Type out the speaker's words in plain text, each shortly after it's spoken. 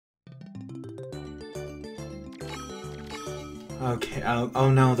Okay, oh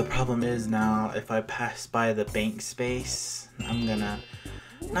no, the problem is now, if I pass by the bank space, I'm gonna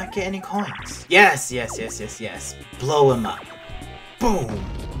not get any coins. Yes, yes, yes, yes, yes. Blow him up. Boom!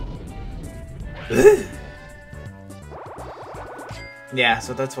 Ugh. Yeah,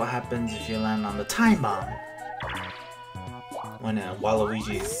 so that's what happens if you land on the time bomb. One of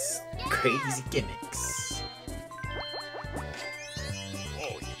Waluigi's crazy gimmicks.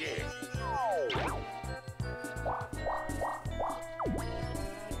 Oh yeah.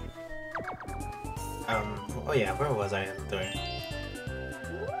 Oh yeah, where was I doing?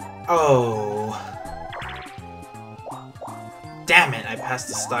 Oh. Damn it, I passed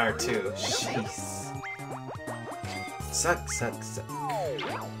the star too. Jeez. Suck, suck, suck.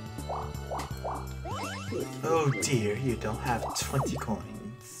 Oh dear, you don't have 20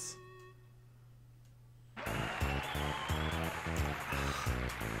 coins.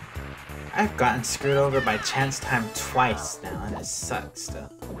 I've gotten screwed over by chance time twice now, and it sucks though.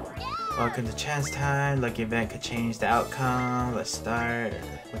 Welcome to chance time. Lucky event could change the outcome. Let's start.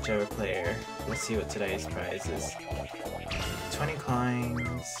 Whichever player. Let's see what today's prize is. 20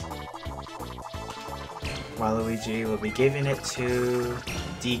 coins. Waluigi will be giving it to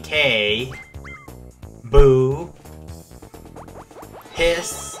DK. Boo.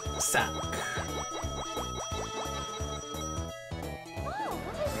 Hiss. Suck.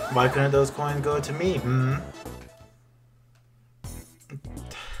 Why couldn't those coins go to me?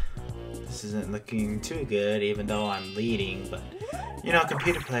 This isn't looking too good, even though I'm leading, but you know,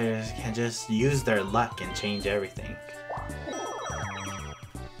 computer players can just use their luck and change everything.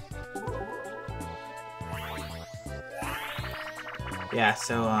 Yeah,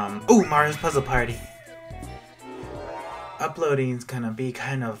 so, ooh, Mario's Puzzle Party! Uploading's gonna be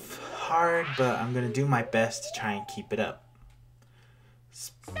kind of hard, but I'm gonna do my best to try and keep it up.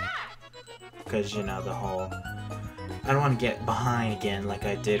 Because, you know, the whole... I don't want to get behind again like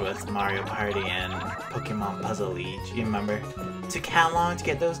I did with Mario Party and Pokemon Puzzle League. You remember? It took how long to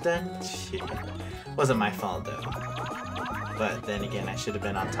get those done? Shit. Wasn't my fault though. But then again, I should have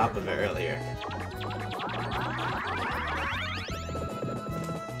been on top of it earlier.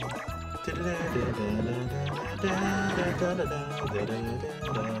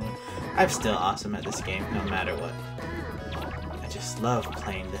 I'm still awesome at this game, no matter what. I just love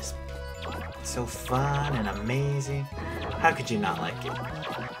playing this. It's so fun and amazing. How could you not like it?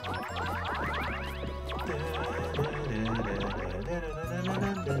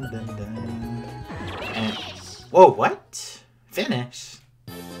 And whoa, what? Finish?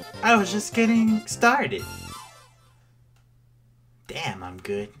 I was just getting started. Damn, I'm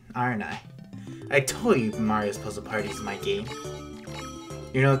good, aren't I? I told you Mario's Puzzle Party is my game.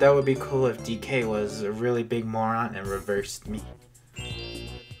 You know, that would be cool if DK was a really big moron and reversed me.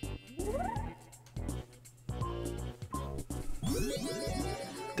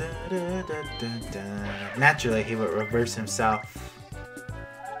 Naturally, he would reverse himself.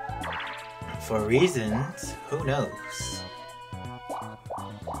 For reasons, who knows?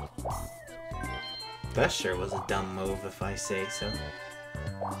 That sure was a dumb move if I say so.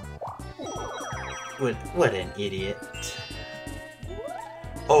 What an idiot.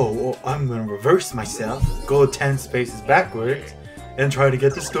 Oh, I'm gonna reverse myself, go 10 spaces backwards, and try to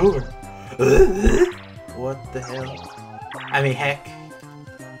get the store. What the hell? I mean, heck.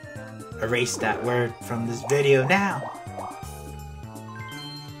 Erase that word from this video now.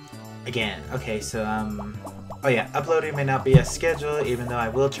 Again, okay, so, oh yeah, uploading may not be as scheduled, even though I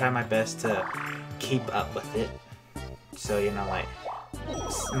will try my best to keep up with it. So, you know, like,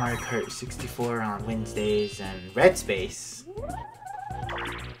 Mario Kart 64 on Wednesdays and Red Space.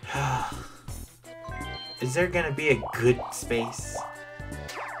 Is there gonna be a good space?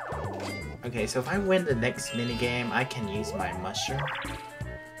 Okay, so if I win the next minigame, I can use my mushroom.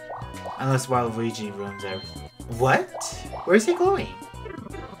 Unless Waluigi ruins everything. What? Where's he going?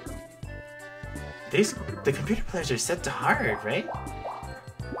 The computer players are set to hard, right?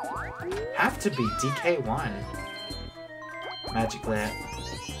 Have to be DK1. Magic Lamp.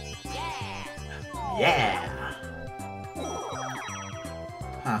 Yeah!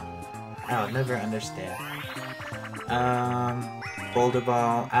 Huh. I'll never understand. Boulder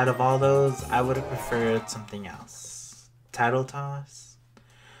Ball. Out of all those, I would have preferred something else. Title Toss?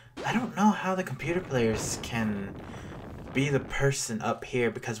 I don't know how the computer players can be the person up here,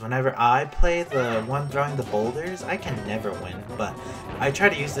 because whenever I play the one throwing the boulders, I can never win, but I try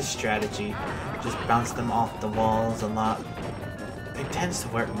to use this strategy, just bounce them off the walls a lot. It tends to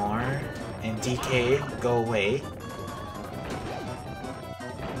work more, and DK, go away.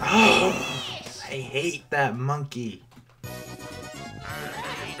 Oh, I hate that monkey.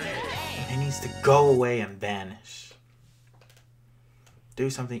 He needs to go away and vanish. Do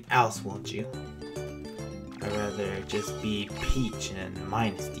something else, won't you? I'd rather just be Peach and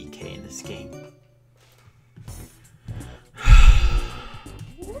minus DK in this game.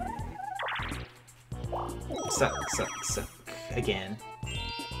 Suck. Again.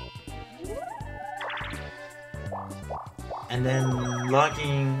 And then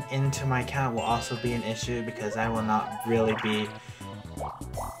logging into my account will also be an issue because I will not really be...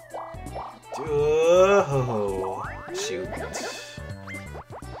 Oh, shoot.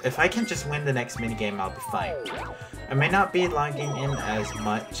 If I can just win the next minigame, I'll be fine. I may not be logging in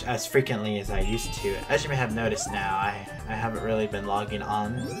as frequently as I used to. As you may have noticed now, I haven't really been logging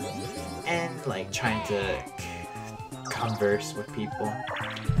on and like trying to converse with people.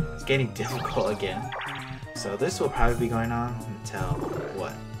 It's getting difficult again. So this will probably be going on until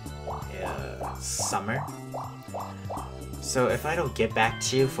what? Summer. So if I don't get back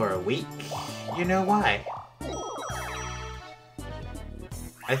to you for a week, you know why.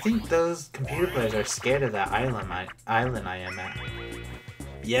 I think those computer players are scared of that island I am at.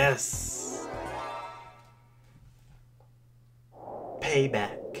 Yes!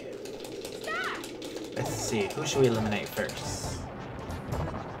 Payback. Let's see, who should we eliminate first?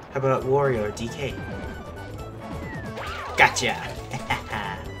 How about Wario or DK? Gotcha!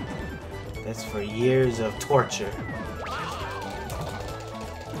 That's for years of torture.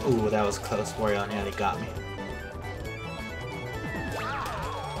 Ooh, that was close. Wario nearly got me.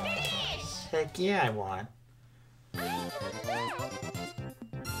 Heck yeah, I won.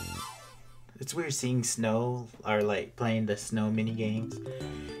 It's weird seeing snow, or like playing the snow mini games,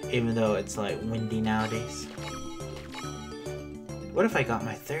 even though it's like windy nowadays. What if I got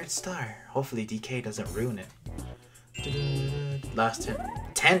my 3rd star? Hopefully DK doesn't ruin it. Last turn.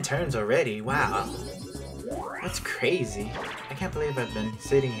 10 turns already? Wow. That's crazy. I can't believe I've been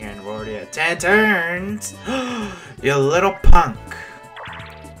sitting here and we're already at 10 turns! You little punk!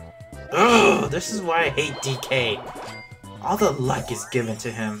 Oh, this is why I hate DK. All the luck is given to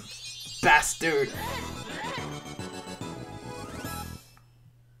him. Bastard!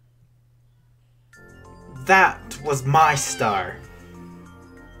 That was my star.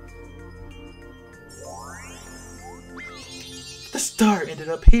 The star ended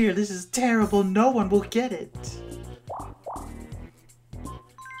up here. This is terrible. No one will get it.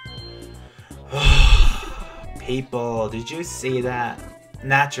 People, did you see that?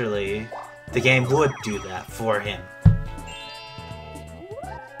 Naturally, the game would do that for him.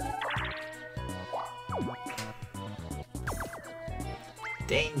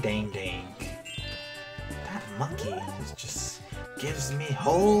 Dang. That monkey just gives me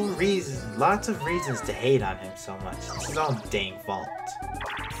lots of reasons to hate on him so much. It's his own dang fault.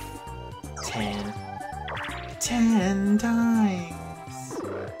 10 times.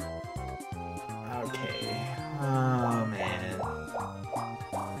 Okay. Oh man.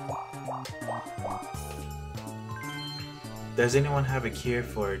 Does anyone have a cure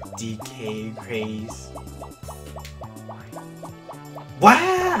for DK craze?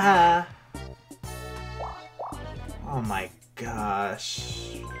 Wow! Oh my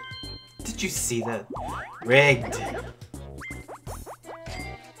gosh. Did you see that? Rigged.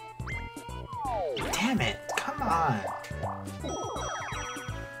 Damn it, come on.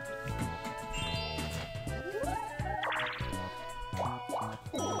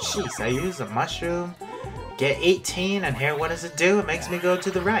 Jeez, I use a mushroom, get 18, and here what does it do? It makes me go to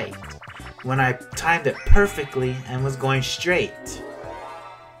the right. When I timed it perfectly and was going straight.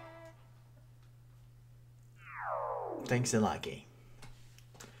 Thanks a lot, game.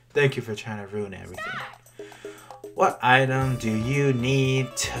 Thank you for trying to ruin everything. What item do you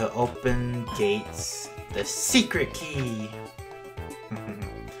need to open gates? The secret key!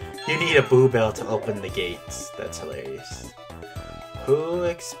 You need a boo bell to open the gates. That's hilarious. Who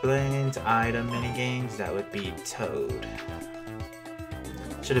explains item minigames? That would be Toad.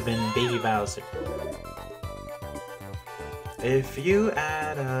 Should have been Baby Bowser. If you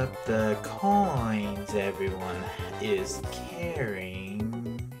add up the coins everyone is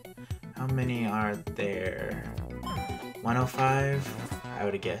carrying, how many are there? 105? I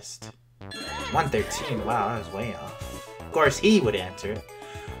would have guessed. 113, wow, I was way off. Of course he would answer.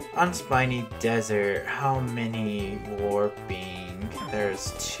 On Spiny Desert, how many warping?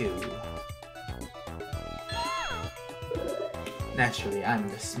 There's 2. Naturally, I'm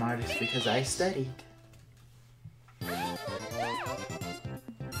the smartest because I studied.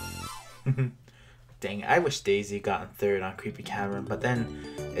 Dang, I wish Daisy got in 3rd on Creepy Cavern, but then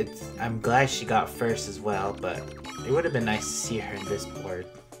I'm glad she got 1st as well, but it would have been nice to see her in this board.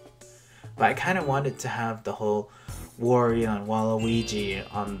 But I kind of wanted to have the whole Wario and Waluigi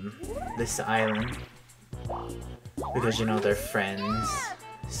on this island. because you know they're friends.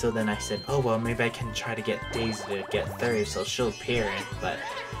 So then I said, oh well, maybe I can try to get Daisy to get third so she'll appear in, but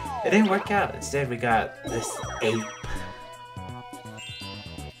it didn't work out. Instead we got this ape.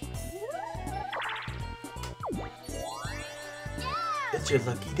 It's your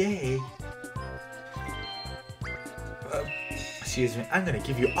lucky day. Excuse me, I'm gonna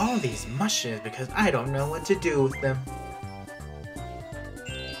give you all these mushrooms because I don't know what to do with them.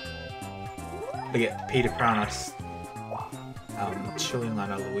 Look at Peter Pranos chewing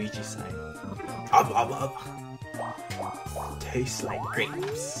on a Luigi sign. Tastes like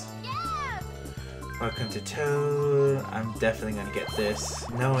grapes. Welcome to Toad. I'm definitely gonna get this.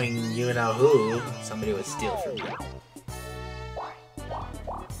 Knowing you know who, somebody would steal from me.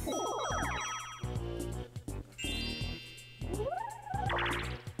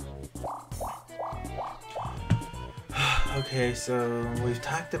 Okay, so we've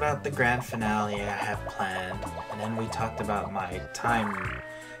talked about the grand finale I have planned, and then we talked about my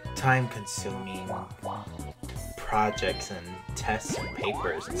time-consuming projects and tests and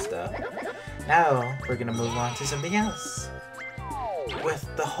papers and stuff. Now we're gonna move on to something else. With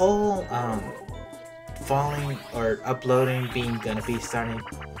the whole falling or uploading being gonna be starting,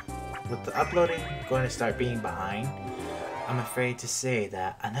 with the uploading going to start being behind, I'm afraid to say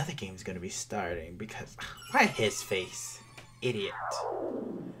that another game's gonna be starting because why his face? Idiot.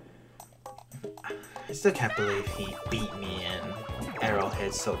 I still can't believe he beat me in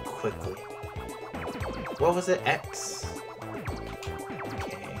Arrowhead so quickly. What was it? X?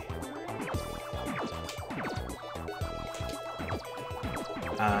 Okay.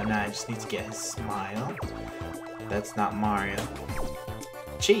 Now I just need to get his smile. That's not Mario.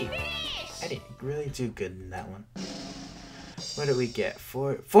 Cheap! I didn't really do good in that one. What did we get?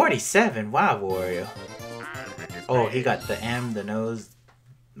 47? Wow, Wario. Oh, he got the M, the nose,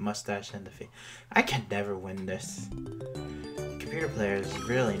 mustache, and the face. I can never win this. Computer players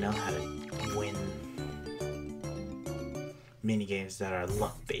really know how to win minigames that are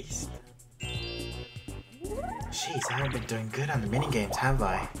luck-based. Jeez, I haven't been doing good on the minigames, have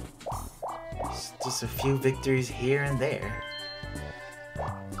I? Just a few victories here and there.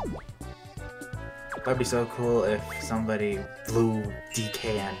 That'd be so cool if somebody blew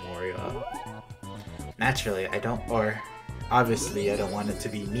DK and Wario up. Naturally, I don't, or obviously I don't want it to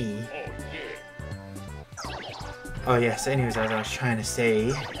be me. Oh yes, anyways, as I was trying to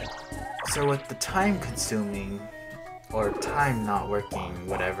say, so with the time consuming, or time not working,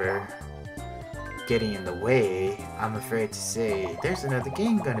 whatever, getting in the way, I'm afraid to say, there's another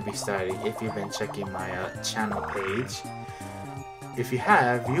game gonna be starting if you've been checking my channel page. If you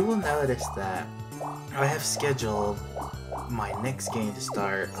have, you will notice that I have scheduled my next game to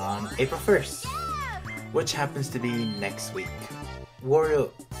start on April 1st. Which happens to be next week.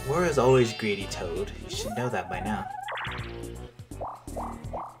 Wario's always greedy, Toad. You should know that by now.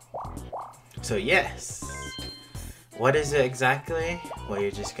 So yes. What is it exactly? Well,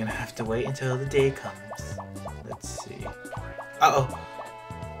 you're just gonna have to wait until the day comes. Let's see. Uh-oh.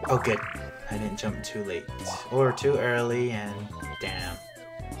 Oh, good. I didn't jump too late. Or too early, and damn.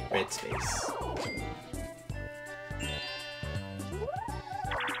 Red space.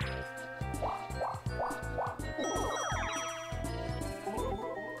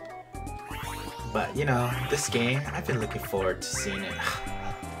 But, you know, this game, I've been looking forward to seeing it.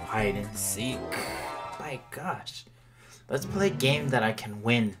 Hide and seek. My gosh. Let's play a game that I can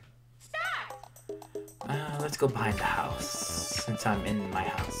win. Let's go behind the house, since I'm in my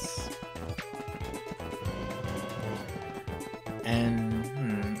house. And,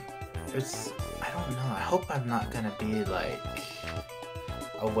 I don't know, I hope I'm not gonna be, like,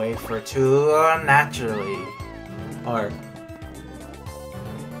 away for too naturally. Or...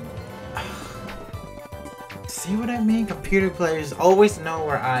 See what I mean? Computer players always know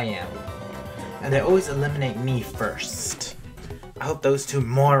where I am. And they always eliminate me first. I hope those two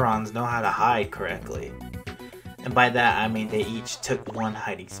morons know how to hide correctly. And by that, I mean they each took one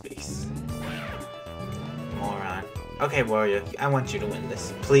hiding space. Moron. Okay, Wario, I want you to win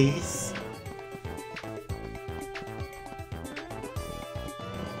this. Please?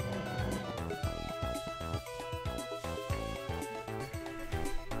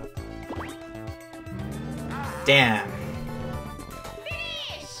 Damn.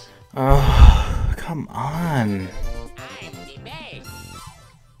 Oh, come on.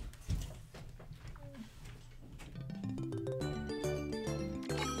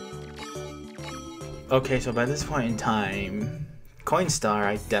 Okay, so by this point in time, Coinstar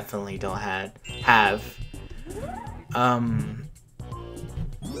I definitely don't have.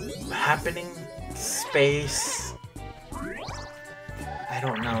 Happening space. I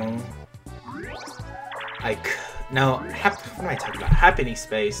don't know. No, what am I talking about? Happening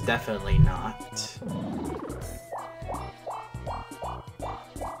space, definitely not.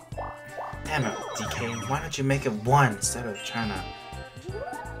 Damn it, DK, why don't you make it 1 instead of trying to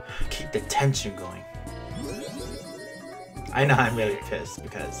keep the tension going? I know I'm really pissed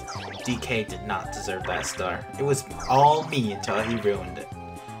because DK did not deserve that star. It was all me until he ruined it.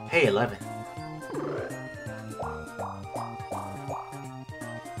 Hey, 11.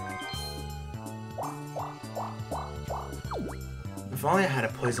 If only I had a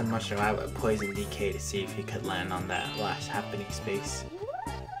poison mushroom, I would poison DK to see if he could land on that last happening space.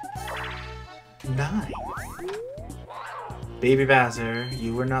 9. Baby Bowser,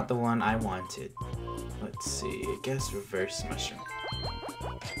 you were not the one I wanted. Let's see, I guess reverse mushroom.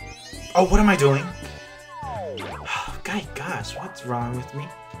 Oh, what am I doing? Gosh, what's wrong with me?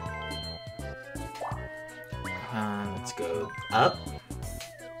 Let's go up.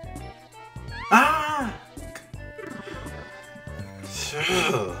 Ah!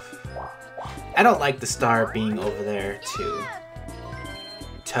 I don't like the star being over there too.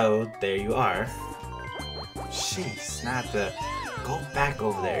 Toad, there you are. Jeez, now I have to go back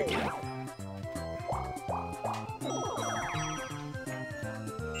over there again.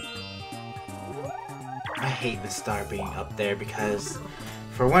 I hate the star being up there because,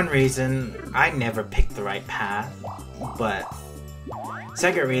 for one reason, I never picked the right path, but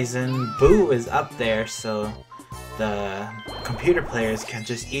second reason, Boo is up there so the computer players can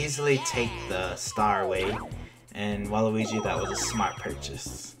just easily take the star away, and Waluigi, that was a smart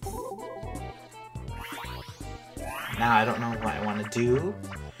purchase. Now I don't know what I want to do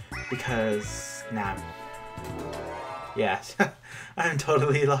because now I'm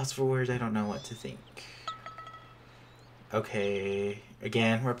totally lost for words. I don't know what to think. Okay,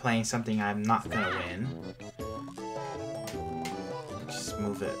 again, we're playing something I'm not gonna win. Just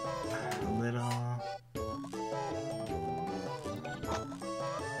move it a little.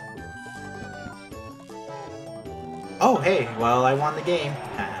 Oh, hey, well, I won the game.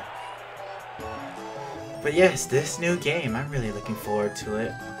 But yes, this new game, I'm really looking forward to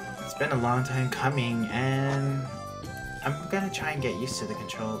it. It's been a long time coming, and I'm gonna try and get used to the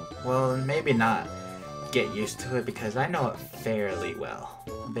control. Well, maybe not get used to it because I know it fairly well.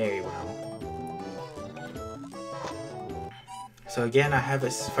 Very well. So again,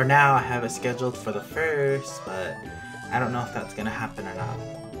 for now, I have it scheduled for the 1st, but I don't know if that's gonna happen or not.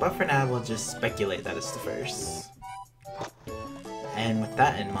 But for now, we'll just speculate that it's the 1st. And with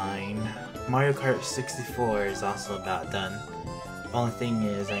that in mind, Mario Kart 64 is also about done. Only thing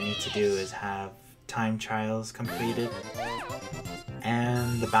is I need to do is have time trials completed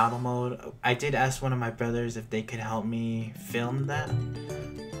and the battle mode. I did ask one of my brothers if they could help me film that,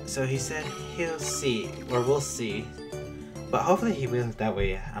 so he said he'll see, or we'll see, but hopefully he will. That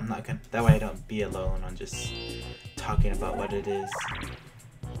way that way I don't be alone on just talking about what it is.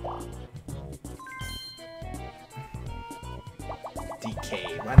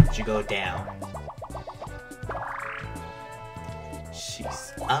 DK, why don't you go down?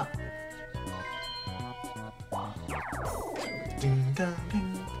 She's up. Ding, dong,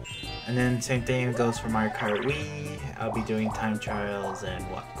 ding. And then same thing goes for Mario Kart Wii. I'll be doing time trials and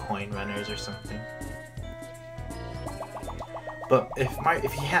coin runners or something. But if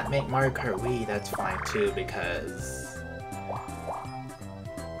you can't make Mario Kart Wii, that's fine too, because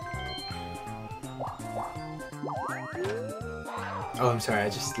oh, I'm sorry, I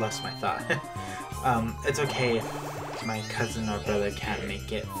just lost my thought. It's okay if my cousin or brother can't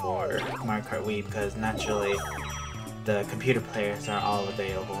make it for Mario Kart Wii because naturally the computer players are all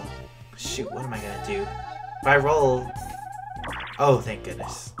available. Shoot, what am I gonna do? If I roll... Oh, thank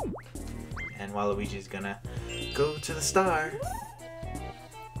goodness. And Waluigi's gonna go to the star.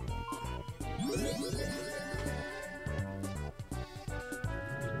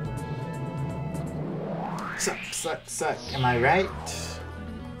 Suck. Am I right?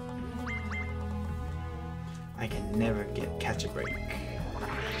 I can never catch a break.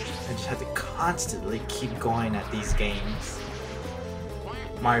 I just have to constantly keep going at these games.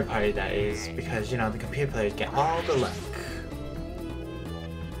 Mario Party, that is, because, you know, the computer players get all the luck.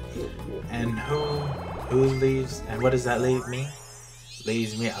 And who leaves, and what does that leave me?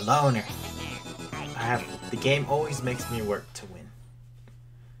 Leaves me a loner. The game always makes me work to win.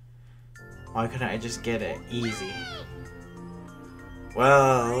 Why couldn't I just get it easy?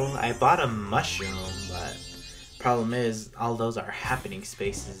 Well, I bought a mushroom, but problem is, all those are happening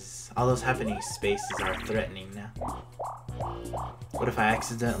spaces. All those happening spaces are threatening now. What if I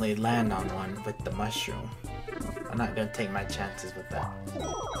accidentally land on one with the mushroom? I'm not gonna take my chances with that.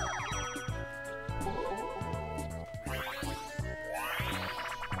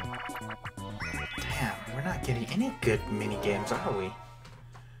 Damn, we're not getting any good mini games, are we?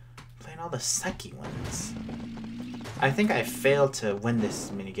 Playing all the sucky ones. I think I failed to win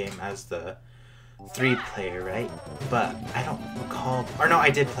this mini game as the 3-player, right? But I don't recall. Or no,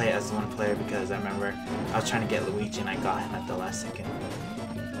 I did play it as 1-player because I remember I was trying to get Luigi and I got him at the last second.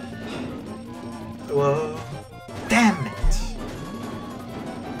 Whoa! Damn it!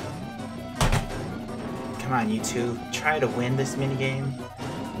 Come on, you two. Try to win this minigame.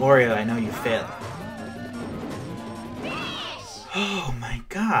 Wario, I know you failed. Oh my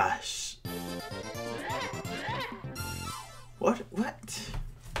gosh. What?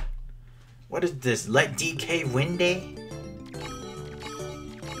 What is this? Let DK win day?